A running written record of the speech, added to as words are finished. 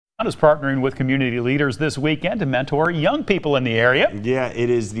Is partnering with community leaders this weekend to mentor young people in the area. Yeah, it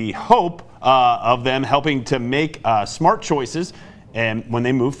is the hope of them helping to make smart choices and when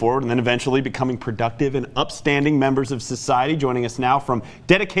they move forward, and then eventually becoming productive and upstanding members of society. Joining us now from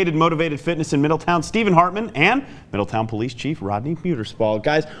Dedicated Motivated Fitness in Middletown, Stephen Hartman, and Middletown Police Chief Rodney Muterspaw.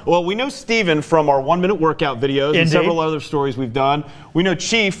 Guys, well, we know Stephen from our 1-minute workout videos and several other stories we've done. We know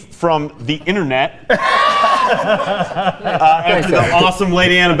Chief from the internet. After the awesome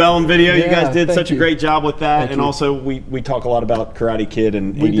Lady Antebellum video, you guys did such a great job with that. And also, we talk a lot about Karate Kid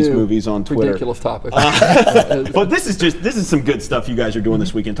and 80s movies on Twitter. Ridiculous topic. But this is some good stuff you guys are doing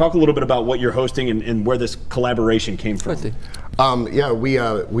this weekend. Talk a little bit about what you're hosting and where this collaboration came from. Yeah,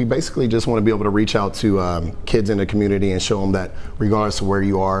 we basically just want to be able to reach out to kids in the community and show them that regardless of where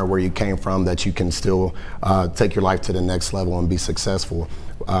you are, where you came from, that you can still take your life to the next level and be successful.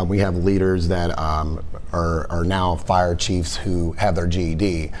 We have leaders that are now fire chiefs who have their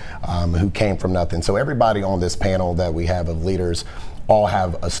GED, who came from nothing. So everybody on this panel that we have of leaders all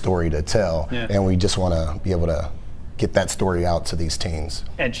have a story to tell, and we just want to be able to get that story out to these teens.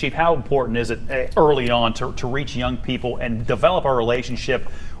 And Chief, how important is it early on to reach young people and develop a relationship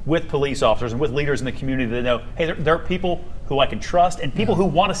with police officers and with leaders in the community that know, hey, there are people who I can trust and people who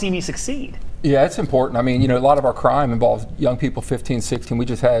want to see me succeed? Yeah, it's important. I mean, you know, a lot of our crime involves young people 15, 16. We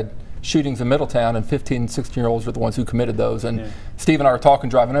just had shootings in Middletown, and 15, 16-year-olds are the ones who committed those. And Steve and I were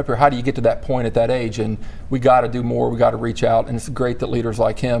talking driving up here, how do you get to that point at that age? And we got to do more, we got to reach out, and it's great that leaders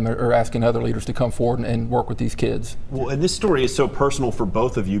like him are asking other leaders to come forward and work with these kids. Well, and this story is so personal for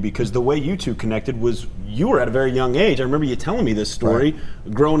both of you because the way you two connected was you were at a very young age. I remember you telling me this story,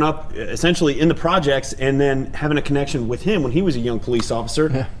 growing up essentially in the projects and then having a connection with him when he was a young police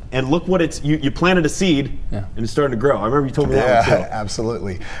officer. And look what you planted a seed and it's starting to grow. I remember you told me that one too.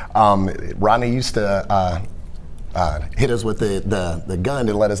 Absolutely. Rodney used to hit us with the gun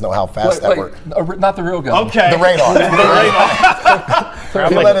to let us know how fast that worked. Not the real gun. Okay. The radar. The radar.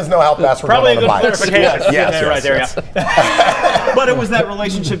 He let us know how fast we're going on the bike. Yes. But it was that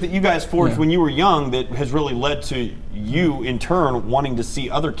relationship that you guys forged when you were young that has really led to you, in turn, wanting to see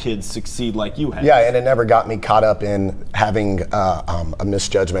other kids succeed like you have. Yeah, and it never got me caught up in having a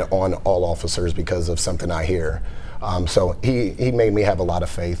misjudgment on all officers because of something I hear. So he made me have a lot of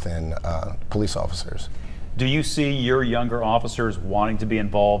faith in police officers. Do you see your younger officers wanting to be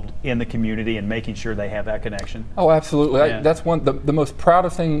involved in the community and making sure they have that connection? Oh, absolutely. That's the most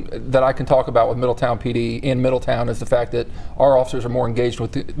proudest thing that I can talk about with Middletown PD in Middletown is the fact that our officers are more engaged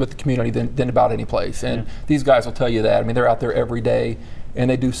with the community than about any place. And these guys will tell you that. I mean, they're out there every day, and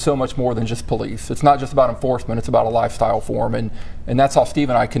they do so much more than just police. It's not just about enforcement, it's about a lifestyle for them. And that's how Steve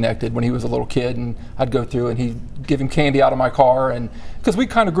and I connected when he was a little kid, and I'd go through and he'd give him candy out of my car, and because we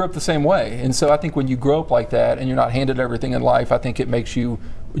kind of grew up the same way. And so I think when you grow up like that and you're not handed everything in life, I think it makes you,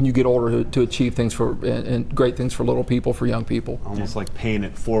 when you get older, to achieve things and great things for little people, for young people. Almost like paying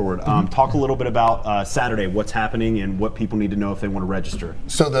it forward. Talk a little bit about Saturday, what's happening and what people need to know if they want to register.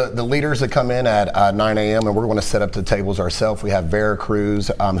 So the leaders that come in at 9 a.m. and we're going to set up the tables ourselves. We have Vera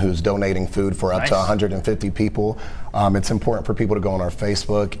Cruz who's donating food for up to 150 people. It's important for people to go on our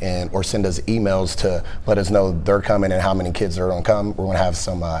Facebook or send us emails to let us know they're coming and how many kids are going to come. We're going to have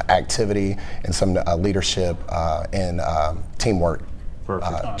some activity and some leadership and teamwork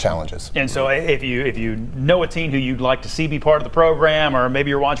challenges. And so if you know a teen who you'd like to see be part of the program, or maybe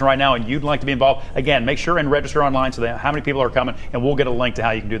you're watching right now and you'd like to be involved, again, make sure and register online so that how many people are coming, and we'll get a link to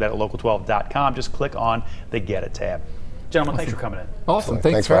how you can do that at local12.com. Just click on the Get It tab. Gentlemen, thanks for coming in. Awesome.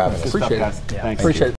 Thanks for having us. Appreciate it. Thanks. Appreciate it.